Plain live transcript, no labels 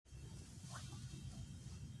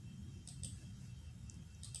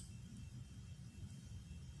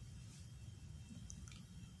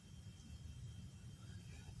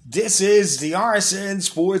This is the RSN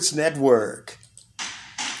Sports Network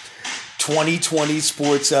 2020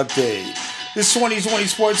 Sports Update. This 2020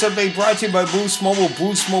 Sports Update brought to you by Boost Mobile.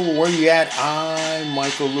 Boost Mobile, where you at? I'm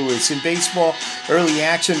Michael Lewis. In baseball, early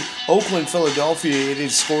action, Oakland, Philadelphia, it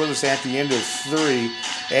is scoreless at the end of 3.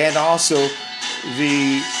 And also,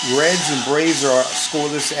 the Reds and Braves are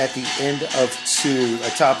scoreless at the end of 2, a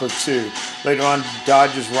top of 2. Later on,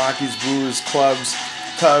 Dodgers, Rockies, Brewers, Cubs,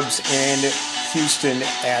 and Houston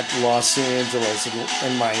at Los Angeles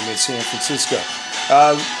and Miami at San Francisco.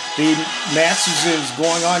 The Masters is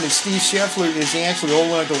going on, and Steve Scheffler is actually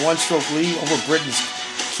holding on to one-stroke lead over Britain's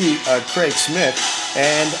Craig Smith.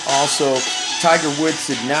 And also, Tiger Woods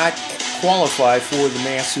did not qualify for the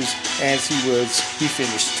Masters as he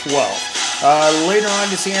finished 12th. Later on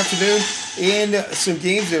this afternoon, in some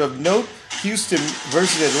games of note, Houston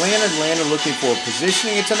versus Atlanta. Atlanta looking for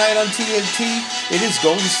positioning tonight on TNT. It is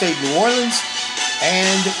Golden State, New Orleans,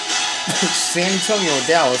 and San Antonio,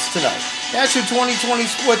 Dallas tonight. That's your 2020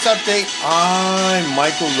 Sports Update. I'm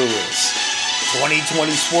Michael Lewis.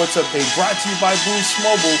 2020 Sports Update brought to you by Boost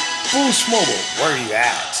Mobile. Boost Mobile, where are you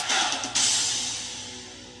at?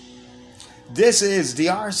 This is the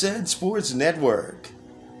RSN Sports Network.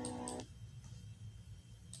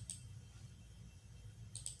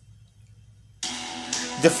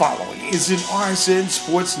 The following is an RSN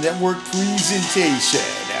Sports Network presentation.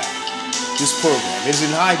 This program is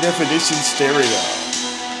in high definition stereo.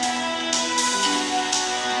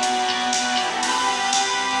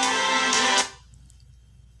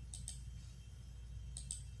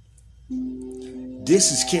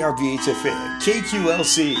 This is KRVH-FM,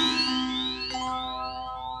 KQLC.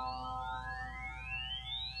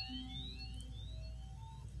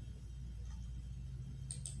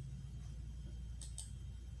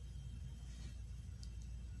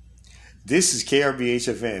 This is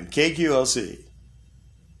KRVH-FM, KQLC.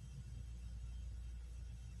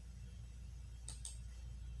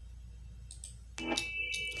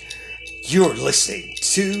 You're listening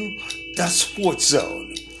to The Sports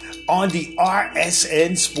Zone on the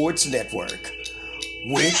RSN Sports Network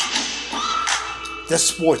with the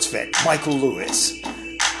sports vet, Michael Lewis,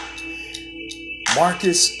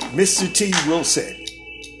 Marcus, Mr. T. Wilson.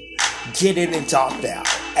 Get in and talk now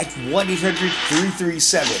at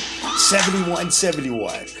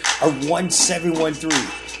 1-800-337-7171 or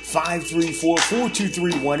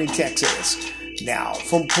 1-713-534-4231 in Texas. Now,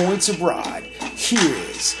 from points abroad, here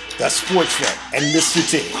is the sports vet and Mr.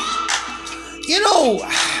 T.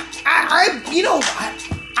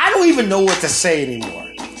 I don't even know what to say anymore.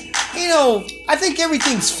 I think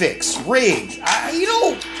everything's fixed, rigged. I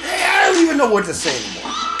don't even know what to say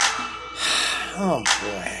anymore. Oh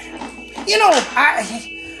boy.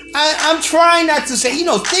 I'm trying not to say,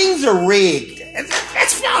 things are rigged.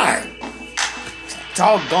 That's fine.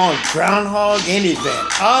 Doggone groundhog in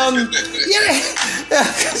event.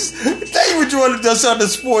 Thank you for joining us on the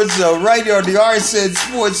Sports Zone right here on the RSN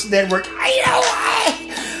Sports Network.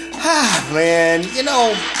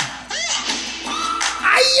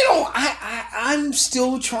 I'm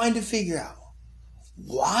still trying to figure out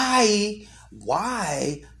why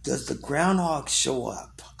does the groundhog show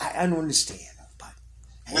up? I don't understand.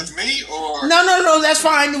 With me or? No, that's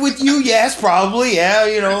fine. With you, yes, probably.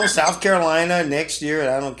 Yeah, South Carolina next year,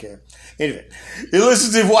 I don't care. Anyway, you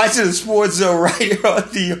listen to watching the Sports Zone right here on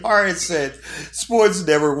the RSN Sports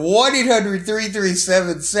Network.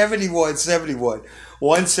 1-800-337-7171.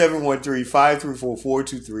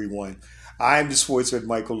 1-713-534-4231. I'm the sports vet,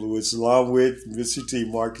 Michael Lewis, along with Mr. T.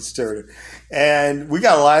 Marcus Turner. And we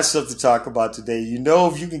got a lot of stuff to talk about today.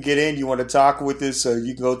 If you can get in, you want to talk with us, so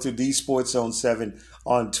you can go to the Sports Zone 7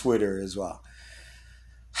 on Twitter as well.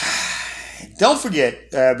 Don't forget,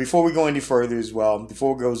 before we go any further as well,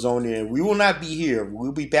 before we go zone in, we will not be here.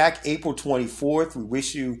 We'll be back April 24th. We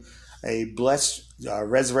wish you a blessed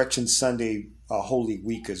Resurrection Sunday Holy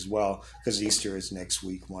Week as well, because Easter is next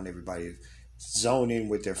week. We want everybody to zone in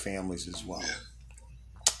with their families as well.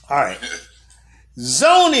 All right.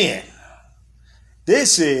 Zone in.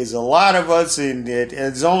 This is a lot of us in it.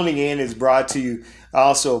 And zoning in is brought to you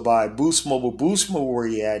also by Boost Mobile. Boost Mobile, where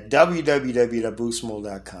you at?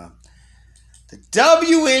 www.boostmobile.com. The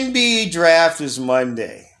WNBA draft is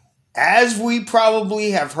Monday. As we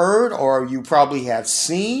probably have heard, or you probably have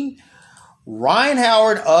seen, Ryan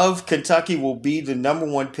Howard of Kentucky will be the number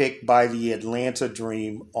 1 pick by the Atlanta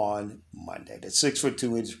Dream on Monday. The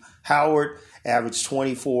 6'2" Howard averaged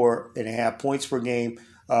 24.5 points per game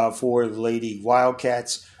for the Lady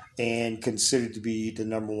Wildcats and considered to be the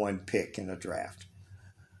number 1 pick in the draft.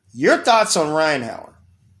 Your thoughts on Ryan Howard?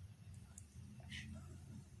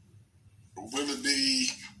 Will it be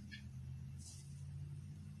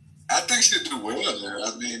I think she'll do well there.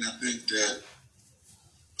 I mean, I think that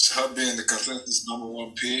her being the consensus number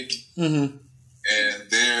one pick, Mm-hmm. and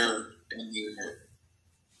they're in their,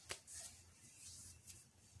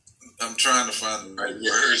 I'm trying to find the right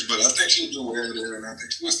words, but I think she'll do well there, and I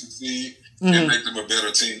think she'll succeed and make them a better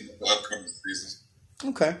team in the upcoming season.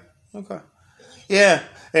 Okay. Okay. Yeah.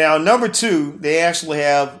 Now, number 2, they actually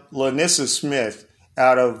have Lanissa Smith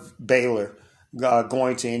out of Baylor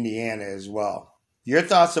going to Indiana as well. Your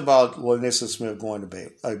thoughts about Lanissa Smith going to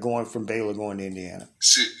Baylor, going from Baylor going to Indiana?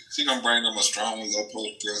 She gonna bring them a strong low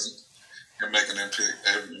post presence and make an impact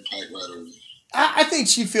right over. I think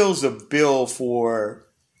she fills the bill for.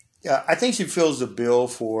 I think she fills the bill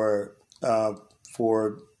for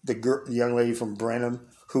the young lady from Brenham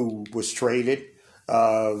who was traded,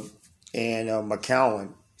 and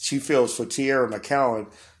McCowan. She fills for Tierra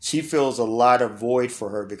McCowan. She fills a lot of void for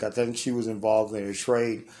her because I think she was involved in a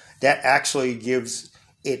trade. That actually gives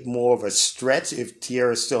it more of a stretch. If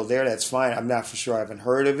Tierra's still there, that's fine. I'm not for sure. I haven't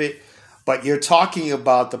heard of it. But you're talking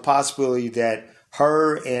about the possibility that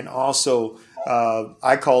her and also,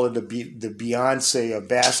 I call it the Beyonce of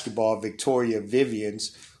basketball, Victoria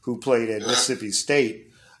Vivians, who played at Mississippi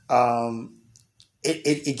State.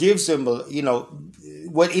 It gives them,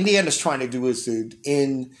 what Indiana's trying to do is to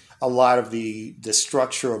end a lot of the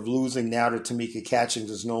structure of losing now that Tamika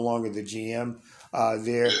Catchings is no longer the GM.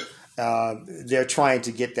 They're trying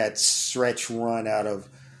to get that stretch run out of,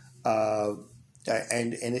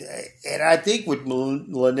 and I think with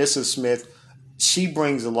Lanissa Smith, she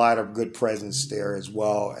brings a lot of good presence there as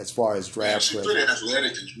well as far as draft. She's pretty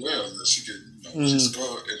athletic as well. That she can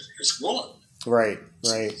score. Right.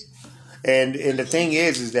 And the thing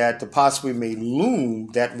is that the possibility may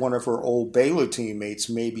loom that one of her old Baylor teammates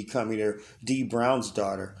may be coming there, Dee Brown's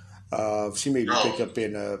daughter. She may be picked up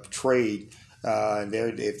in a trade. And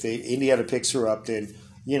if Indiana picks her up, then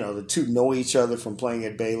the two know each other from playing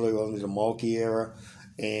at Baylor under the Mulkey era,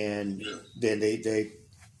 and then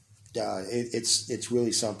it's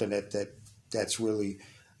really something that's really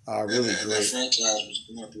really and great. That franchise was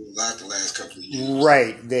going through a lot the last couple of years.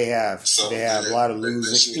 Right, they have a lot of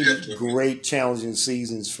losing, great challenging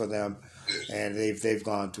seasons for them, and they've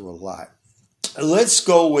gone through a lot. Let's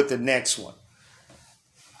go with the next one.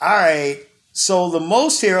 All right. So the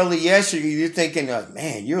most early, yes, you're thinking,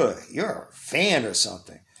 man, you're a fan or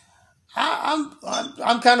something. I'm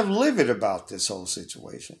kind of livid about this whole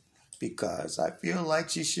situation because I feel like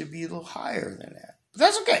she should be a little higher than that. But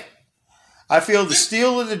that's okay. I feel the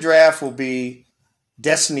steal of the draft will be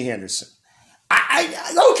Destiny Henderson.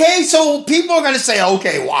 Okay, so people are going to say,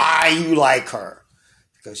 okay, why you like her?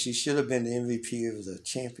 Because she should have been the MVP of the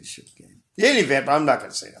championship game. In any event, but I'm not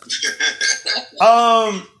going to say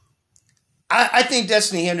that. I think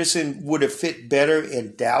Destiny Henderson would have fit better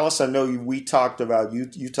in Dallas. I know we talked about,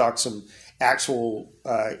 you talked some actual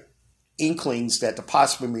inklings that the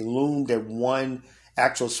possibility loomed that one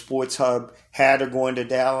actual sports hub had her going to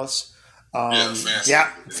Dallas.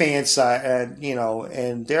 Fan side,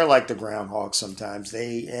 and they're like the groundhog sometimes.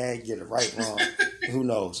 They get it right, wrong. Who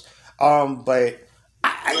knows? But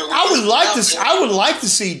I would like to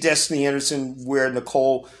see Destiny Henderson where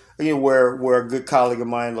Nicole. Where a good colleague of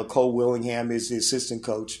mine, Nicole Willingham, is the assistant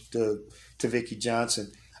coach to Vicki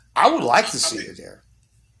Johnson. I would like to see her there.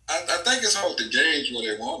 I think it's hard to gauge what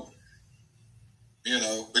they want.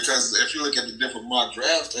 Because if you look at the different mock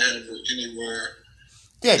drafts, they have anywhere.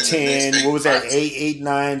 Yeah, 10. What was that? 8,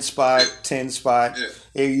 9 spot, 10 spot.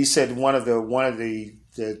 Yeah. You said one of the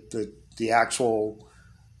actual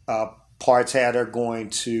parts had her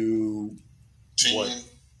going to 10. What?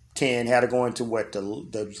 10 had her going to what,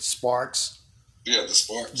 the Sparks? Yeah, the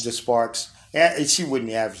Sparks. The Sparks. Yeah, she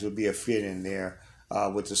wouldn't actually be a fit in there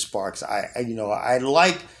with the Sparks. I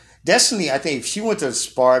like Destiny. I think if she went to the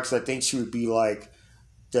Sparks, I think she would be like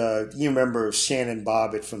you remember Shannon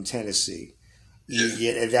Bobbitt from Tennessee.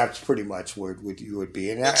 Yeah, that's pretty much where you would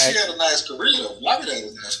be. And she had a nice career. Bobbitt had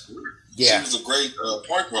a nice career. Yeah. She was a great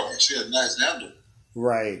point guard. She had a nice handle.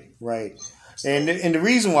 Right. And the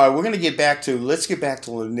reason why let's get back to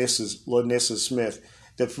Lanissa Smith.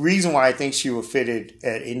 The reason why I think she was fitted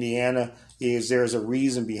at Indiana is there's a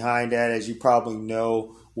reason behind that. As you probably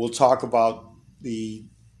know, we'll talk about the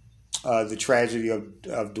tragedy of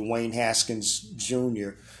Dwayne Haskins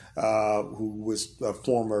Jr., who was a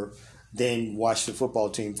former then Washington football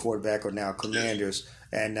team quarterback, or now Commanders,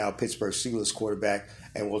 and now Pittsburgh Steelers quarterback.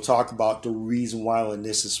 And we'll talk about the reason why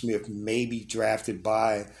Lanissa Smith may be drafted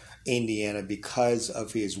by Indiana because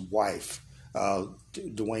of his wife,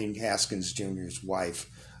 Dwayne Haskins Jr.'s wife,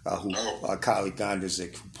 Kylie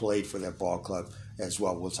Gonderzik, who played for that ball club as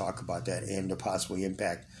well. We'll talk about that and the possible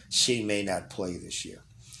impact. She may not play this year.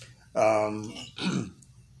 Um,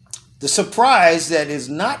 the surprise that is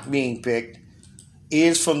not being picked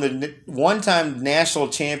is from the one-time national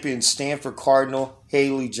champion Stanford Cardinal,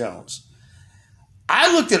 Haley Jones.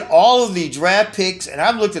 I looked at all of the draft picks and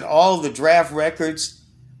I've looked at all of the draft records.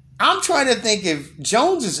 I'm trying to think if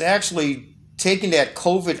Jones is actually taking that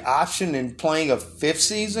COVID option and playing a fifth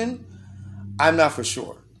season. I'm not for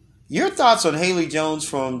sure. Your thoughts on Haley Jones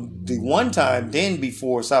from the one time, then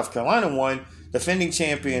before South Carolina won, defending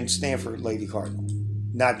champion Stanford Lady Cardinal,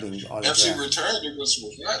 not being on the And draft. she retired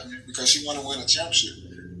because she want to win a championship.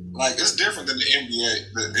 Like, it's different than the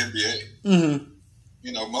NBA. The NBA. Mm-hmm.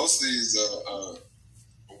 You know, most of these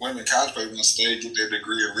women college players want to stay, get their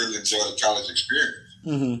degree, and really enjoy the college experience.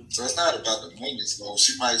 Mm-hmm. So it's not about the money. So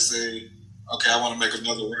she might say, okay, I want to make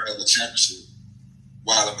another run at the championship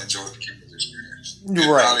while I'm enjoying the campus experience. And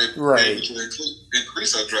Right. Able to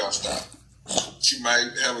increase her draft stock. She might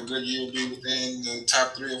have a good year, be within the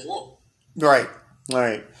top 3 or 4. Right.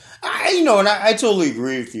 I totally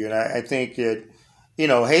agree with you. And I think that,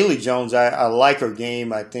 Haley Jones, I like her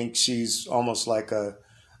game. I think she's almost like a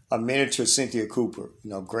miniature Cynthia Cooper.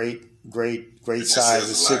 Great size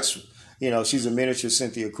of 6. She's a miniature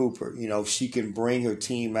Cynthia Cooper. She can bring her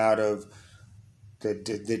team out of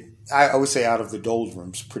I would say out of the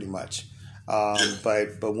doldrums pretty much.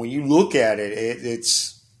 But when you look at it,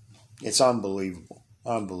 it's unbelievable.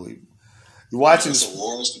 Unbelievable. You're watching this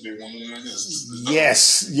awards to be won.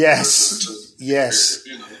 Yes. That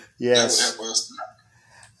would help us.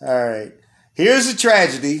 All right. Here's a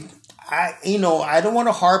tragedy. I don't want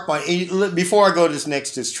to harp on it. Before I go to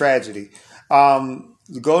this tragedy. You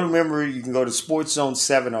can go to Sports Zone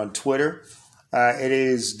 7 on Twitter. It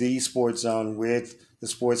is the Sports Zone with the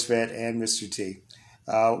Sports Vet and Mr. T.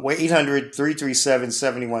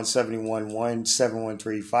 800-337-7171,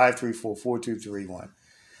 1-713-534-4231.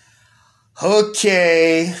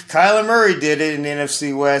 Okay, Kyler Murray did it in the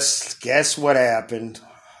NFC West. Guess what happened?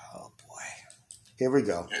 Oh, boy. Here we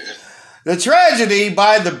go. The tragedy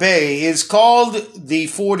by the Bay is called the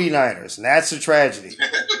 49ers, and that's the tragedy.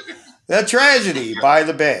 The tragedy by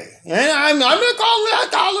the Bay. And I'm not calling it, I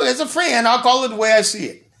call it as a fan, I'll call it the way I see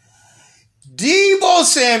it. Deebo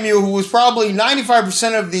Samuel, who was probably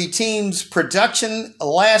 95% of the team's production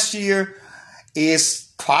last year,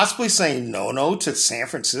 is possibly saying no to San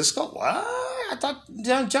Francisco. What? I thought,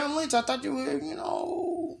 John Lynch, I thought you were,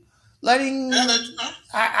 letting...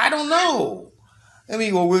 I don't know. I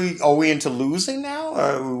mean, are we into losing now?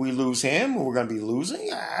 Will we lose him? Or we're going to be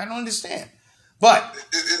losing? I don't understand. But...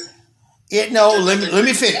 let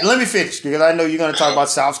me finish because I know you're going to talk about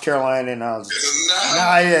South Carolina and all this.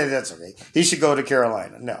 Yeah, that's okay. He should go to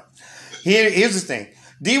Carolina. No. Here's the thing.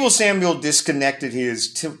 Deebo Samuel disconnected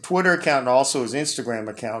his Twitter account and also his Instagram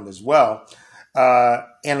account as well.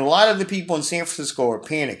 And a lot of the people in San Francisco are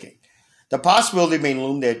panicking. The possibility may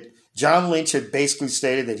loom that John Lynch had basically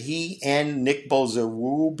stated that he and Nick Bosa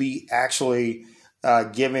will be actually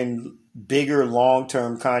given bigger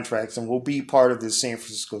long-term contracts and will be part of the San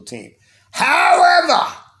Francisco team. However,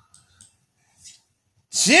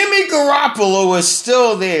 Jimmy Garoppolo is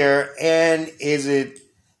still there, and is it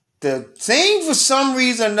the thing for some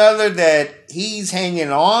reason or another that he's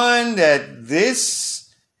hanging on, that this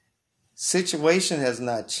situation has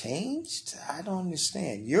not changed? I don't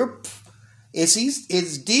understand. Is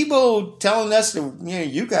Deebo telling us that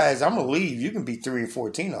you guys, I'm gonna leave. You can be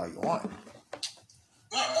 3-14 all you want.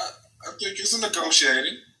 I think it's a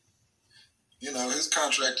negotiating. His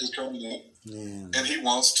contract is coming up, and he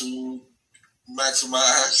wants to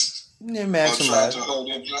maximize. Try to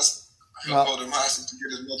hold him hostage to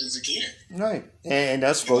get as much as he can. Right, and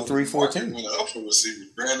that's for 3-14. Went up for receivers.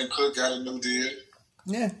 Brandon Cook got a new deal.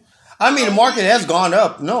 Yeah. I mean, the market has gone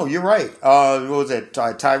up. No, you're right. What was that?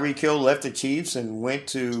 Tyreek Hill left the Chiefs and went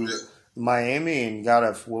to Miami and got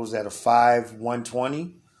a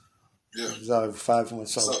 5-120. Yeah. It was a 5-1.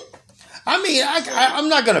 So, I mean, I'm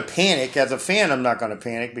not going to panic. As a fan, I'm not going to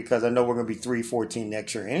panic because I know we're going to be 3-14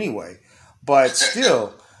 next year anyway. But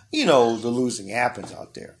still, the losing happens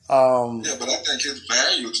out there. But I think his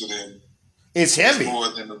value to them is heavy. More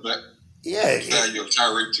than the value of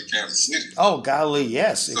Tyreek to Kansas City. Oh, golly,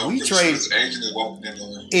 yes. So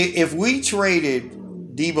if we traded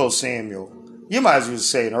Deebo Samuel, you might as well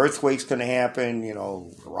say an earthquake's going to happen.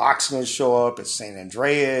 Rock's going to show up at San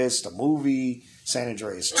Andreas, the movie, San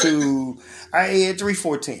Andreas 2. At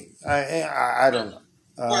 3-14. I don't know.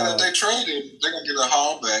 Well, if they trade him, they're going to get a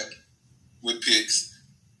haul back with picks,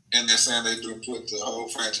 and they're saying they're going to put the whole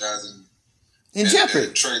franchise in jeopardy.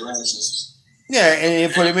 And Trey Lance. Yeah, and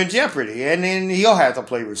then put him in jeopardy, and then he'll have to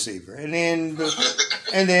play receiver, and then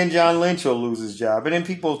John Lynch will lose his job, and then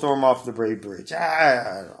people will throw him off the Brave Bridge.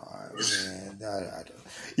 I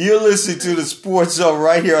You're listening to the Sports Zone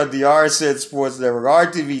right here on the RSN Sports Network,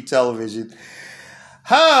 RTV Television.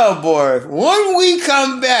 Oh, boy. When we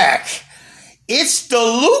come back, it's the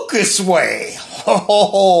Lucas way.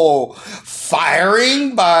 Oh,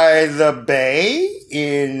 firing by the Bay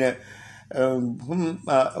in... wait a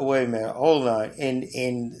minute. Hold on. In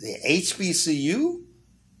the HBCU?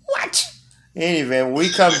 What? Anyway, when we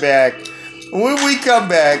come back,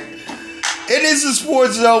 it is the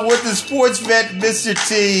Sports Zone with the sports vet, Mr.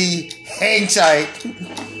 T. Hang tight.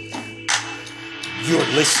 You're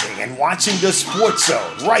listening and watching the Sports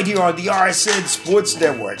Zone right here on the RSN Sports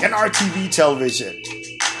Network and RTV Television.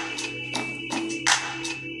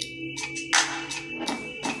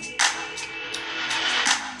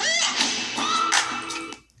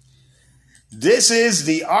 This is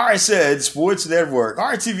the RSN Sports Network,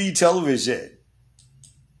 RTV Television.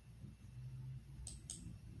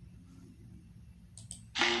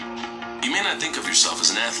 You may not think of yourself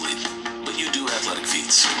as an athlete, but you do athletic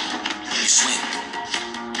feats. You swing,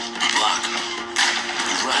 you block,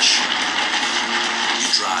 you rush, you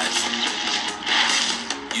drive,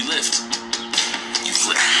 you lift, you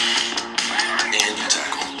flip, and you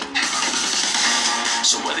tackle.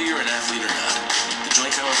 So whether you're an athlete or not, The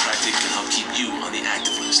Joint Chiropractic can help keep you on the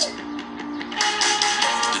active list.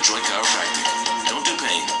 The Joint Chiropractic. Don't do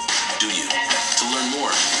pain, do you. To learn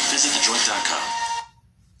more, visit thejoint.com.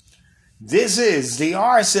 This is the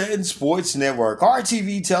RSN Sports Network,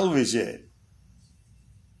 RTV Television.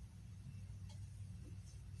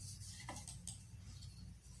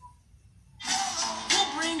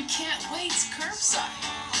 We'll bring can't waits curbside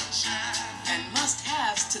and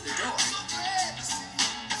must-haves to the door.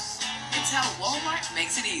 It's how Walmart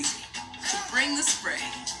makes it easy to bring the spring.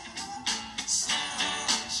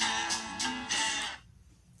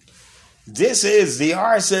 This is the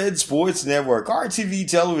RSN Sports Network, RTV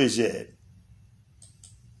Television.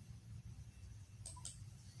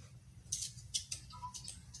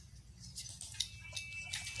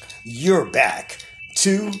 You're back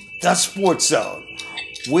to the Sports Zone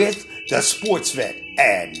with the Sports Vet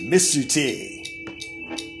and Mr. T.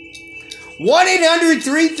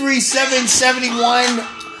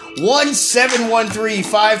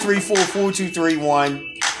 1-800-337-1713-534-4231.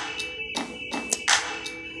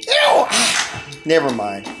 Never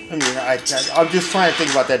mind. I mean, I'm just trying to think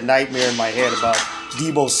about that nightmare in my head about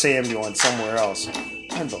Deebo Samuel and somewhere else.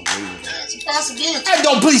 Unbelievable. Yeah, it's a possibility.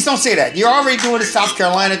 Please don't say that. You're already doing the South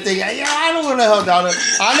Carolina thing. I don't want to help out.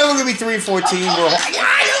 I know we're going to be 3-14.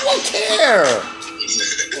 I don't care.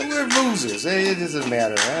 We're losers. It doesn't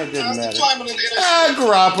matter. It doesn't matter.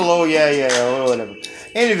 Garoppolo. Yeah, whatever.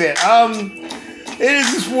 Anyway, it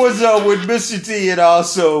is the Sports Zone with Mr. T and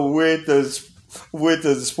also with the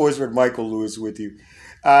sportsman Michael Lewis with you.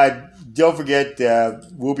 Don't forget,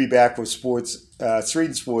 we'll be back with sports,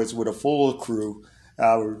 Street Sports with a full crew.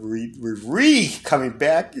 We're coming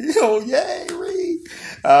back. Yay, Reed.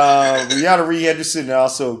 Rihanna Reed Henderson and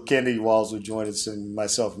also Kennedy Walls will join us, and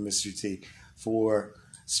myself and Mr. T for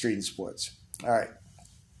Street Sports. All right.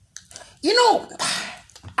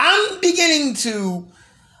 I'm beginning to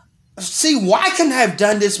see why couldn't I have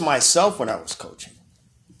done this myself when I was coaching.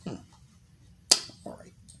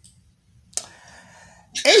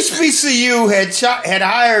 HBCU had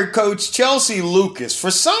hired Coach Chelsea Lucas.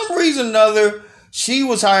 For some reason or another, she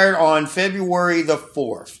was hired on February the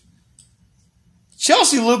 4th.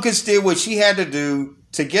 Chelsea Lucas did what she had to do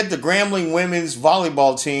to get the Grambling women's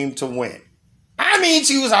volleyball team to win. I mean,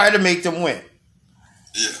 she was hired to make them win.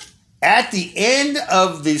 Yeah. At the end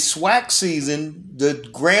of the SWAC season, the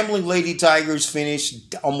Grambling Lady Tigers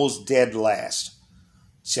finished almost dead last.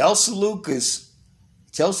 Chelsea Lucas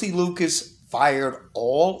fired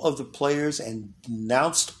all of the players and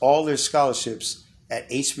announced all their scholarships at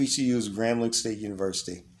HBCU's Grambling State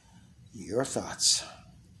University. Your thoughts?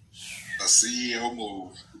 A CEO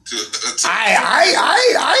move.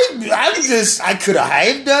 I could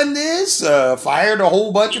have done this. Fired a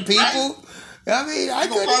whole bunch of people. I mean, I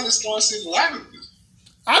could.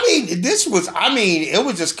 It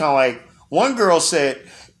was just kind of like one girl said,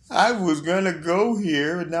 "I was gonna go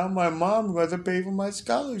here, and now my mom's going to pay for my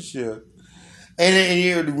scholarship."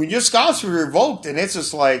 And when your scholarship is revoked, and it's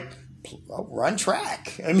just like, run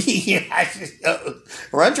track. I mean,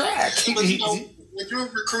 run track. But when you're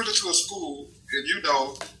recruited to a school and you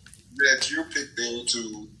know that you're picked there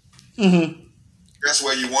to, that's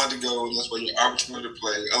where you want to go, that's where your opportunity to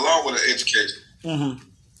play, along with an education. Mm-hmm.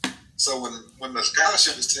 So when the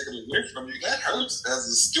scholarship is taken away from you, that hurts as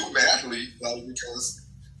a student athlete, because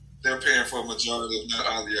they're paying for a majority, if not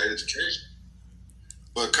all, of your education.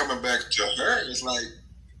 But coming back to her, it's like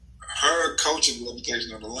her coaching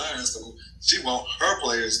reputation on the line, so she want her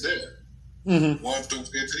players there, 1 through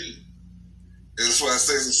 15. That's why I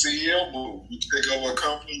say it's a CEO move. You take over a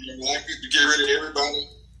company, you don't like it, you get rid of everybody,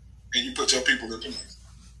 and you put your people in place.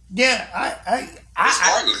 Yeah, it's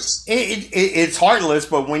heartless. It's heartless,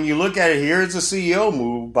 but when you look at it, here's a CEO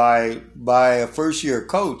move by a first-year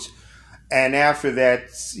coach, and after that,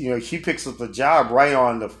 she picks up the job right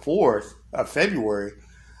on the 4th of February,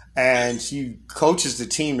 and she coaches the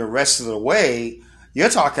team the rest of the way. You're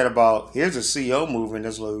talking about, here's a CEO move, and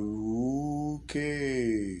it's like,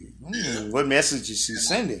 okay, what message is she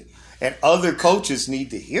sending? And other coaches need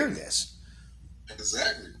to hear this.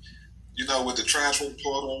 Exactly. With the transfer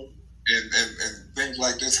portal and things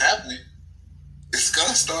like this happening, it's going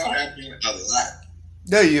to start happening a lot.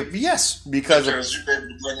 Yes, because you're able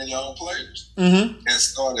to bring in your own players and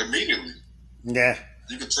start immediately. Yeah.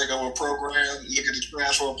 You can take over a program, look at the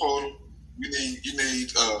transfer portal. You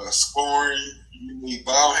need scoring, you need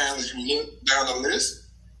ball handlers. You look down the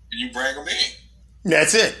list and you bring them in.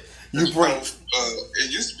 That's it.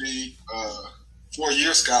 It used to be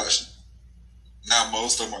 4-year scholarship. Now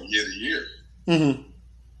most of them are year to year. Mm-hmm.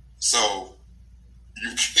 So you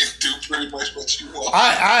can do pretty much what you want.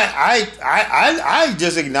 I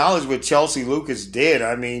just acknowledge what Chelsea Lucas did.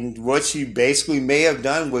 I mean, what she basically may have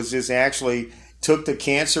done was just actually took the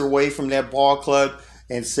cancer away from that ball club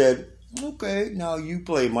and said, okay, now you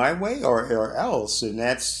play my way or else. And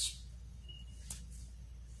that's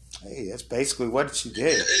basically what she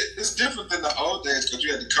did. It's different than the old days because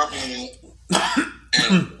you had to come in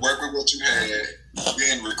and work with what you had,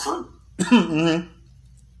 then recruit. Mm-hmm.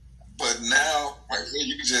 But now, like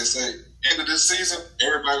you can just say, end of this season,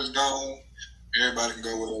 everybody's gone. Everybody can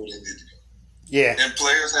go wherever they need to go. Yeah. And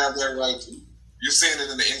players have that right too. You're seeing it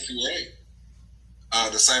in the NCAA.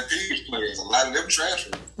 The St. Peter's players, a lot of them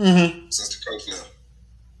transferred since the coach left.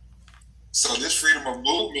 So this freedom of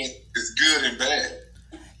movement is good and bad.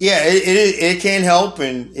 Yeah, it can help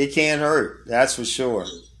and it can hurt. That's for sure.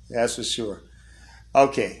 That's for sure.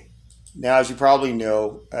 Okay. Now, as you probably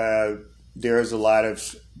know, there's a lot of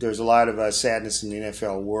sadness in the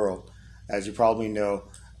NFL world. As you probably know,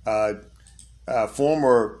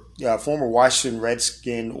 former Washington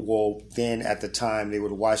Redskin, well, then at the time they were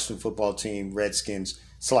the Washington football team, Redskins,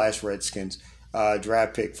 draft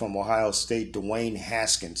pick from Ohio State, Dwayne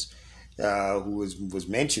Haskins, who was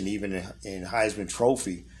mentioned even in Heisman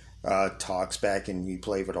Trophy talks back when he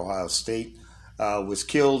played for Ohio State, was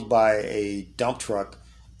killed by a dump truck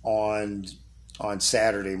on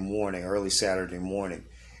Saturday morning, early Saturday morning.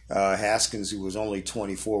 Haskins, who was only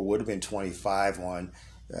 24, would have been 25 on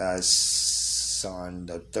the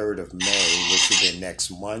 3rd of May, which would have been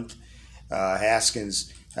next month.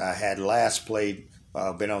 Haskins had last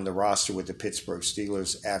been on the roster with the Pittsburgh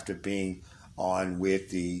Steelers after being on with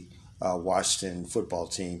the Washington football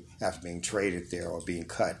team after being traded there or being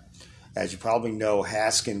cut. As you probably know,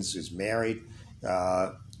 Haskins is married.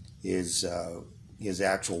 His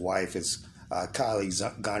actual wife is Kylie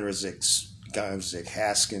Gondrezick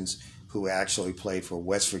Haskins, who actually played for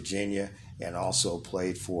West Virginia and also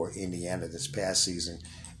played for Indiana this past season.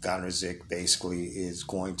 Gondrezick basically is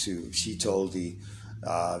going to. She told the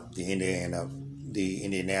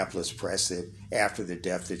Indianapolis press that after the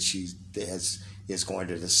death that she is going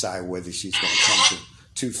to decide whether she's going to come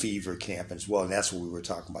to Fever Camp as well. And that's what we were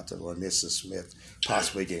talking about, the Lanissa Smith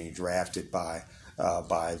possibly getting drafted by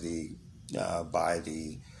the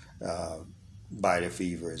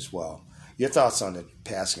Fever as well. Your thoughts on the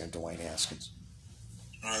passing of Dwayne Haskins?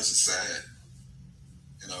 It's sad.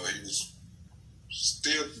 He was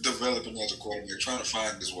still developing as a quarterback, trying to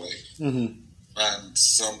find his way, find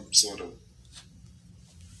some sort of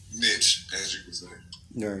niche, as you could say.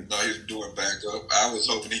 Right. No, he's doing backup. I was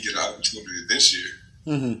hoping he'd get an opportunity this year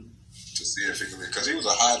to see if he could, because he was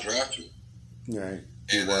a high draft pick. Right.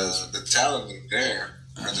 And the talent is there.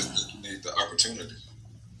 I just think you need the opportunity.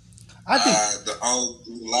 I think a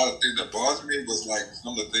lot of things that bothered me was like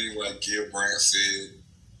some of the things like Gil Brandt said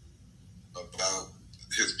about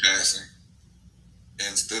his passing.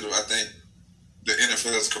 Instead of, I think the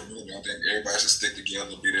NFL's community, I think everybody should stick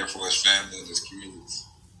together and be there for his family and his kids.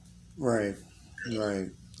 Right.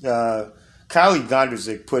 Kylie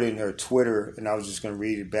Gondrezick put in her Twitter, and I was just going to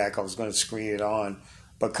read it back. I was going to screen it on,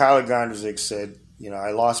 but Kylie Gondrezick said,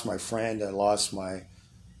 I lost my friend, I lost my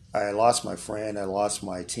friend, I lost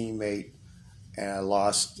my teammate, and I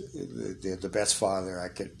lost the best father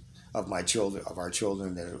of our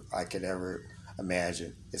children that I could ever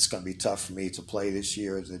imagine. It's going to be tough for me to play this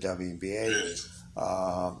year at the WNBA,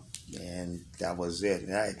 and that was it.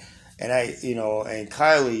 And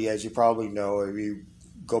Kylie, as you probably know, if you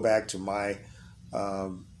go back to my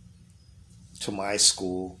to my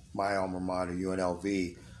school, my alma mater,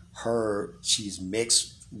 UNLV. She's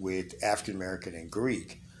mixed with African American and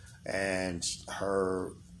Greek, and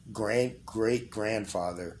her great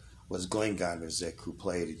grandfather was Glenn Gondrezick, who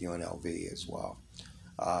played at UNLV as well,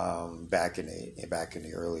 back in the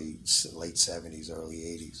late 70s, early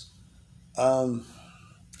 80s.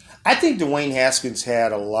 I think Dwayne Haskins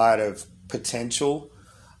had a lot of potential.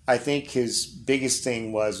 I think his biggest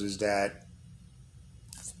thing was that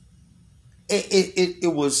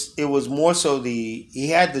it was more so he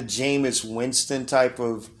had the Jameis Winston type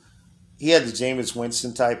of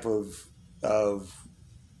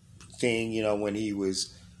thing, you know, when he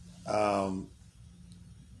was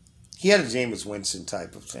he had a Jameis Winston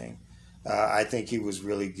type of thing. I think he was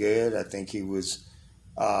really good. I think he was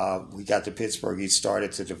we got to Pittsburgh, he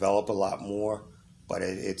started to develop a lot more, but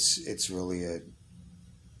it's really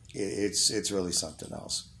something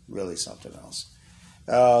else. Really something else.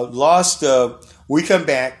 We come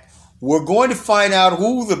back. We're going to find out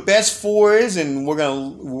who the best four is, and we're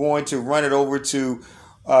going to run it over to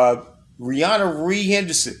Rihanna Ree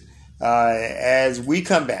Henderson as we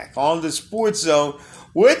come back on the Sports Zone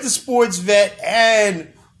with the sports vet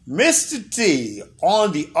and Mr. T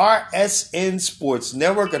on the RSN Sports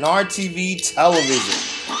Network and RTV television.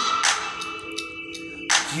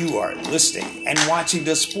 You are listening and watching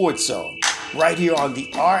the Sports Zone right here on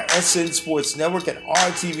the RSN Sports Network and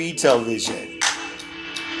RTV television.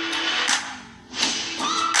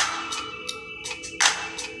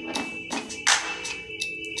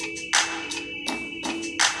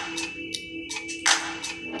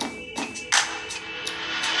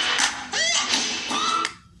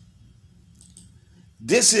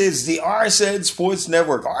 This is the RSN Sports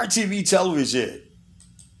Network, RTV television.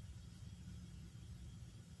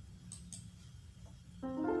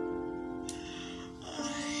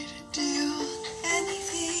 I'd do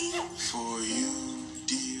anything for you,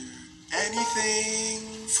 dear. Anything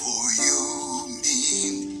for you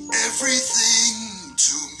mean everything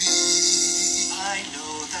to me. I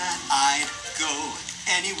know that I'd go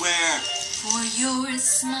anywhere For your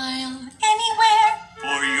smile, anywhere.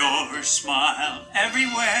 for your smile.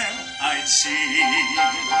 Everywhere I'd see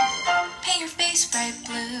Paint your face bright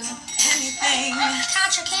blue. anything.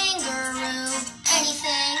 Catch a kangaroo,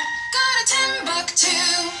 anything. Go to Timbuktu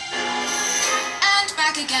and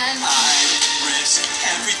back again. I'd risk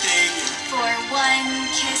everything. For one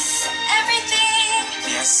kiss, everything.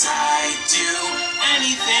 Yes, I'd do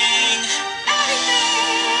anything.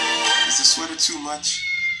 Anything. Is the sweater too much?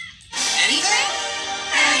 Anything?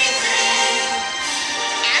 Anything.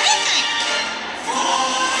 Anything.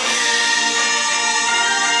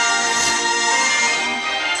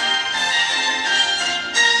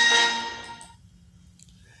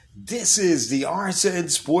 This is the RSN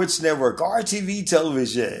Sports Network, RTV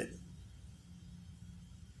television.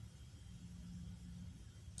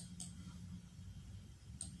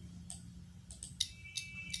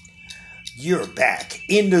 You're back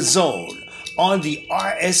in the zone on the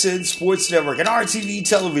RSN Sports Network and RTV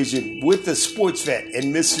television with the sports vet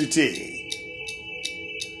and Mr. T.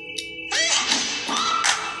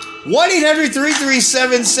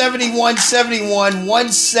 1-800-337-7171,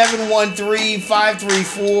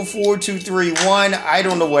 1713-534-4231. I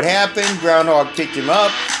don't know what happened. Groundhog picked him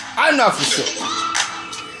up. I'm not for sure.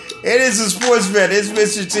 It is the sports vet. It's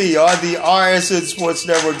Mr. T on the RSN Sports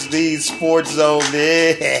Network's The Sports Zone.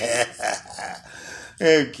 Yeah.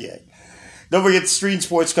 Okay. Don't forget, Stream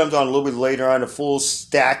Sports comes on a little bit later on. A full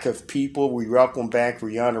stack of people. We welcome back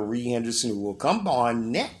Rihanna Ree Henderson, who will come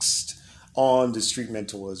on next on the Street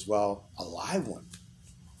Mentor as well, a live one.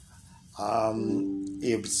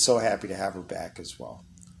 I'm so happy to have her back as well.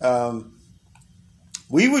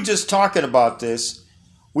 We were just talking about this.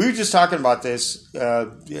 And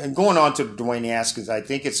going on to Dwayne Haskins, I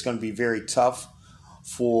think it's going to be very tough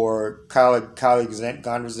for Kylie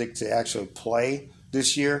Gondrezick to actually play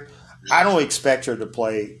this year. I don't expect her to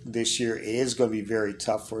play this year. It is going to be very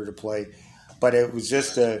tough for her to play. But it was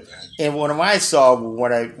just and what I saw with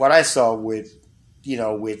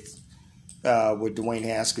Dwayne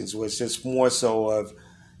Haskins was just more so of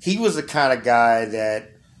he was the kind of guy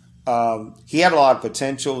that he had a lot of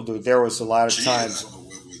potential. There was a lot of times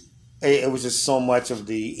it was just so much of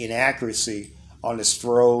the inaccuracy on his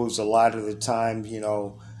throws. A lot of the time, he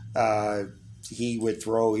would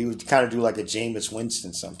throw. He would kind of do like a Jameis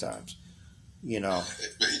Winston sometimes. But he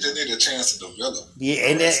didn't need a chance to develop.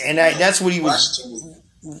 Yeah, that's what he was.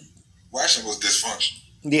 Washington was dysfunctional.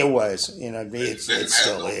 Yeah, it was. It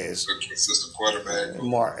still is. A consistent quarterback.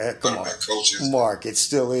 Mark, come on, coaches. Mark. It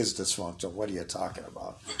still is dysfunctional. What are you talking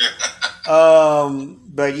about?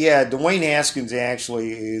 But yeah, Dwayne Haskins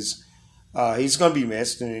actually is He's going to be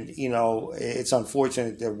missed, and it's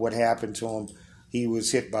unfortunate that what happened to him. He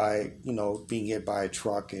was hit by being hit by a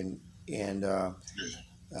truck, but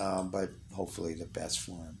hopefully the best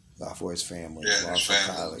for him, for his family, his for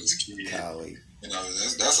family, Kylie.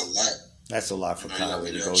 That's a lot. That's a lot for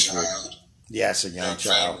Kylie to go through. Yes, a young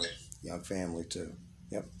child, family. Young family too.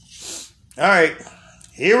 Yep. All right,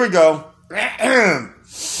 here we go.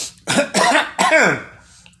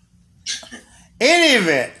 Any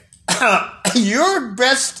event, your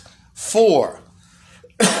best four.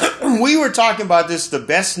 We were talking about this, the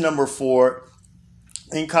best number 4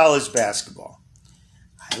 in college basketball.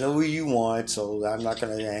 I know who you want, so I'm not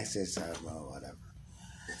going to ask this. Whatever.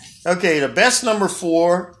 Okay, the best number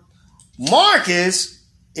 4, Marcus,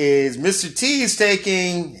 is Mr. T is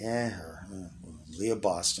taking Leah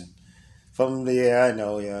Boston. From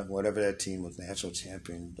whatever that team was, national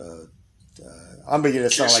champion. I'm beginning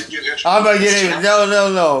to sound like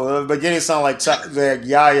beginning to sound like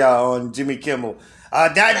Yaya on Jimmy Kimmel.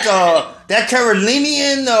 That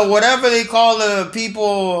Carolinian, whatever they call the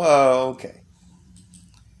people. Okay,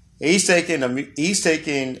 he's taking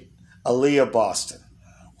Aaliyah Boston.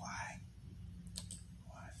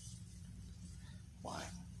 Why?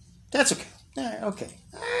 That's okay. Okay,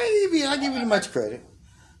 I'll give you much credit.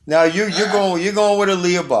 Now you're going with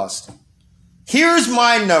Aaliyah Boston. Here's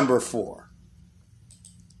my number 4.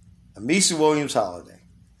 Amisha Williams-Holiday.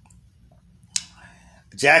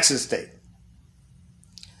 Jackson State.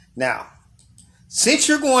 Now, since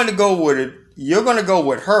you're going to go with it, you're going to go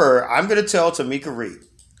with her. I'm going to tell Tamika Reed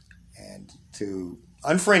and to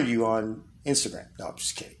unfriend you on Instagram. No, I'm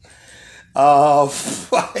just kidding.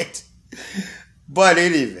 But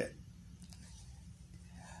in any event,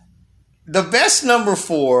 the best number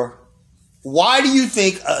 4. Why do you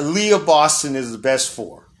think Aaliyah Boston is the best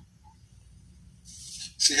 4?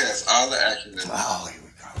 She has all the acumen. Oh, here we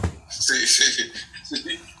go.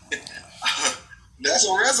 That's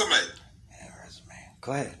a resume.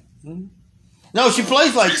 Go ahead. Mm-hmm. No, she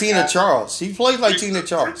plays like Tina Charles. She plays like Tina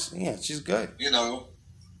Charles. Yeah, she's good.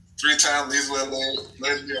 3-time Lisa Leslie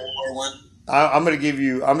Award winner. I'm gonna give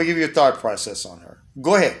you a thought process on her.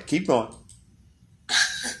 Go ahead, keep going.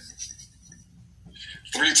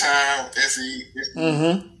 3-time SEC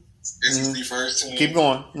first team. Keep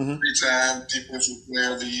going. Mm-hmm. 3-time Defensive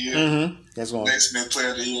Player of the Year. Mm-hmm. That's going. Naismith Player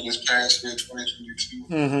of the Year this past year,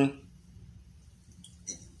 2022. Mm-hmm.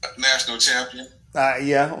 National champion.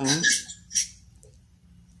 Yeah. Mm-hmm.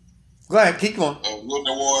 Go ahead. Keep going. A Wooden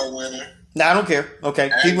Award winner. No, I don't care.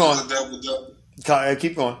 Okay, keep going. A double-double.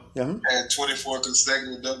 Keep going. Mm-hmm. Had 24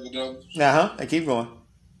 consecutive double-doubles. And keep going.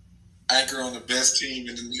 Anchor on the best team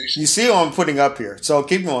in the nation. You see what I'm putting up here, so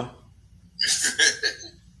keep going.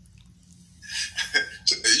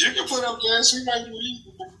 You can put up there. She might be.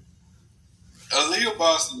 Aaliyah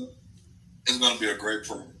Boston is going to be a great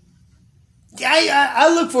pro.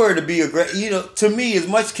 I look for her to be a great, to me, as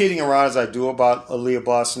much kidding around as I do about Aaliyah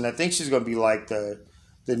Boston, I think she's going to be like the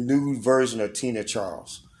new version of Tina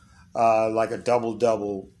Charles. Like a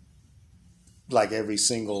double-double, like every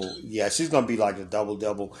single, she's going to be like a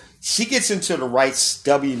double-double. She gets into the right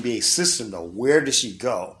WNBA system, though. Where does she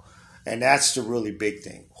go? And that's the really big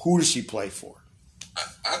thing. Who does she play for?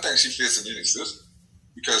 I think she fits in any system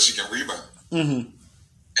because she can rebound. Mm-hmm.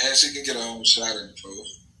 And she can get her own shot in the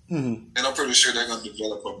post. Mm-hmm. And I'm pretty sure they're going to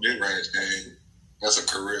develop a mid-range game as a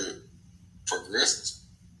career progresses.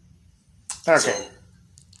 Okay. So,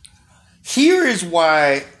 here is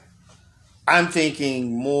why I'm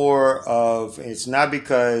thinking more of, it's not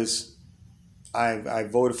because I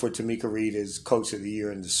voted for Tamika Reed as Coach of the Year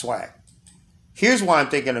in the SWAC. Here's why I'm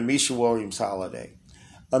thinking Amisha Williams-Holiday.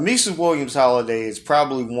 Amisha Williams-Holiday is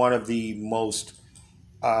probably one of the most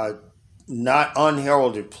not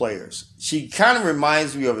unheralded players. She kind of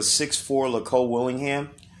reminds me of a 6'4" Nicole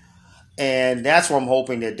Willingham, and that's where I'm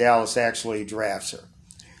hoping that Dallas actually drafts her.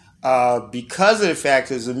 Because of the fact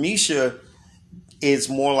that Amisha is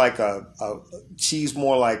more like she's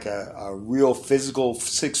more like a real physical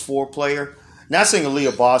 6'4" player. Not saying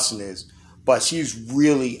Aaliyah Boston is, but she's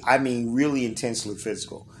really intensely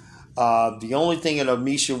physical. The only thing in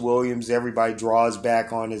Amisha Williams everybody draws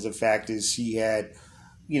back on is the fact is she had,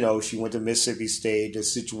 she went to Mississippi State, the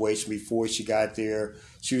situation before she got there.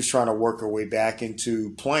 She was trying to work her way back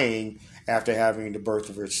into playing after having the birth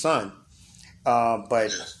of her son.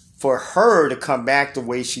 But for her to come back the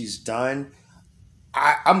way she's done,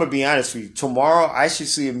 I'm going to be honest with you. Tomorrow, I should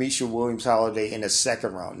see Amisha Williams-Holiday in the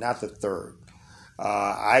second round, not the third.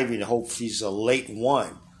 I even hope she's a late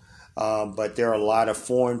one. But there are a lot of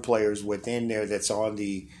foreign players within there that's on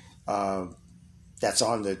the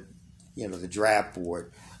the draft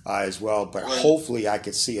board. as well. But hopefully I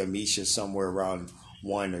could see Amisha somewhere around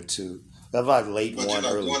 1 or 2. About late 1,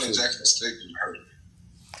 early 2. Going to Jackson State can hurt.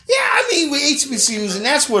 Yeah, I mean, with HBCUs, and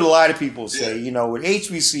that's what a lot of people say, you know, with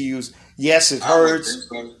HBCUs, yes, it hurts.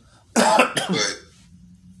 So. But,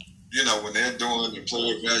 you know, when they're doing the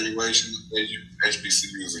player evaluation, they use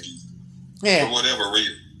HBCUs again. For whatever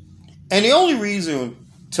reason. And the only reason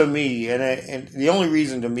to me, and the only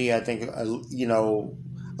reason to me, I think, you know,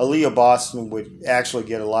 Aaliyah Boston would actually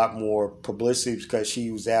get a lot more publicity because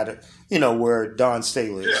she was at it, you know, where Dawn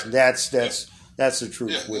Staley is. Yeah. That's the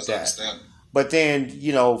truth with that. But then,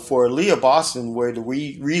 you know, for Aaliyah Boston, where the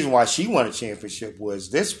reason why she won a championship was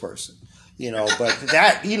this person, you know. But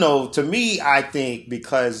that, you know, to me, I think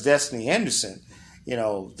because Destiny Henderson, you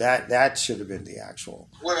know, that should have been the actual.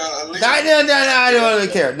 Well, I don't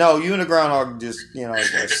really care. No, you and the groundhog just, you know,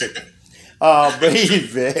 sick. But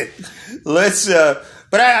let's.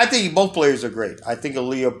 But I think both players are great. I think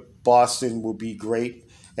Aaliyah Boston will be great.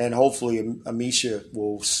 And hopefully Amisha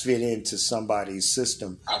will fit into somebody's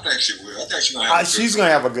system. I think she will. I think she's going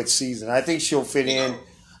to have a good season. I think she'll fit in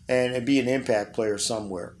and be an impact player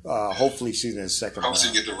somewhere. Hopefully she's in the second round. I hope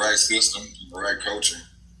she get the right system, the right coaching.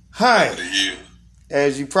 Hi.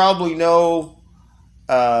 As you probably know,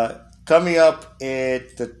 coming up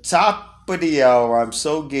at the top of the hour, I'm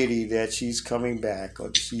so giddy that she's coming back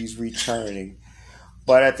or she's returning.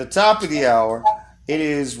 But at the top of the hour, it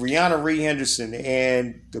is Rihanna Ree Henderson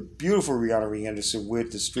and the beautiful Rihanna Ree Henderson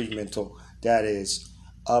with the Street Mental that is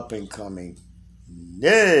up and coming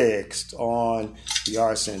next on the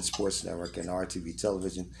RSN Sports Network and RTV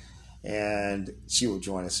Television. And she will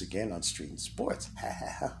join us again on Street and Sports.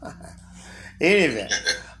 Anyway,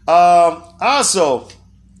 also,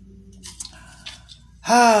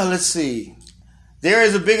 let's see. There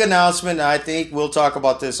is a big announcement. I think we'll talk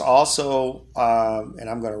about this also, and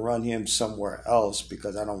I'm going to run him somewhere else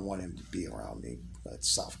because I don't want him to be around me. That's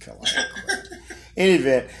South Carolina. In any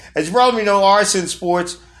event, as you probably know, RSN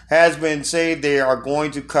Sports has been saying they are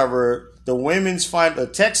going to cover the women's final.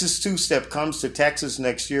 The Texas two-step comes to Texas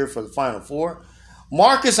next year for the Final Four.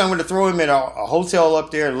 Marcus, I'm going to throw him in a hotel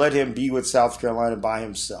up there and let him be with South Carolina by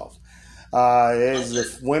himself. There's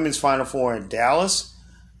the women's Final Four in Dallas.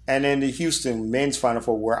 And then the Houston men's Final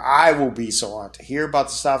Four, where I will be, so on to hear about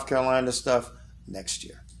the South Carolina stuff next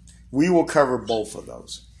year. We will cover both of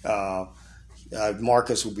those.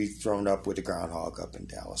 Marcus will be thrown up with the groundhog up in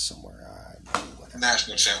Dallas somewhere.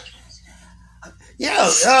 National champions. Yeah.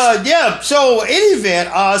 So, in any event,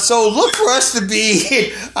 so look for us to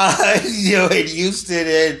be, in Houston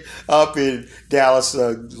and up in Dallas,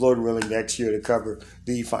 Lord willing, next year to cover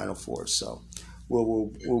the Final Four. So,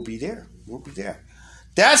 we'll be there. We'll be there.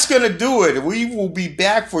 That's going to do it. We will be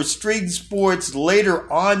back for Street Sports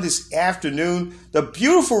later on this afternoon. The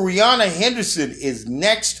beautiful Rihanna Henderson is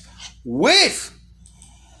next with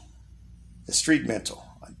the Street Mental.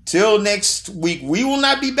 Until next week, we will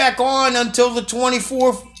not be back on until the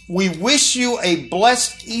 24th. We wish you a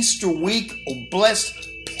blessed Easter week, a blessed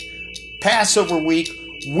Passover week.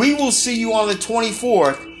 We will see you on the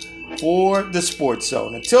 24th for the Sports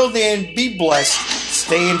Zone. Until then, be blessed,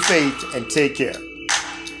 stay in faith, and take care.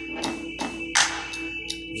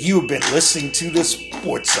 You've been listening to the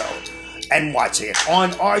Sports Zone and watching it on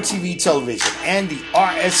RTV Television and the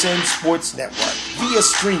RSN Sports Network via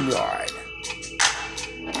StreamYard.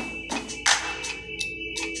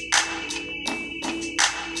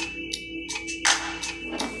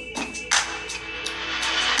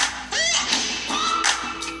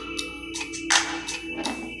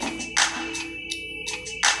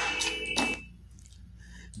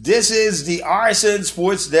 This is the RSN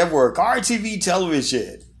Sports Network, RTV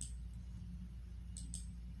Television,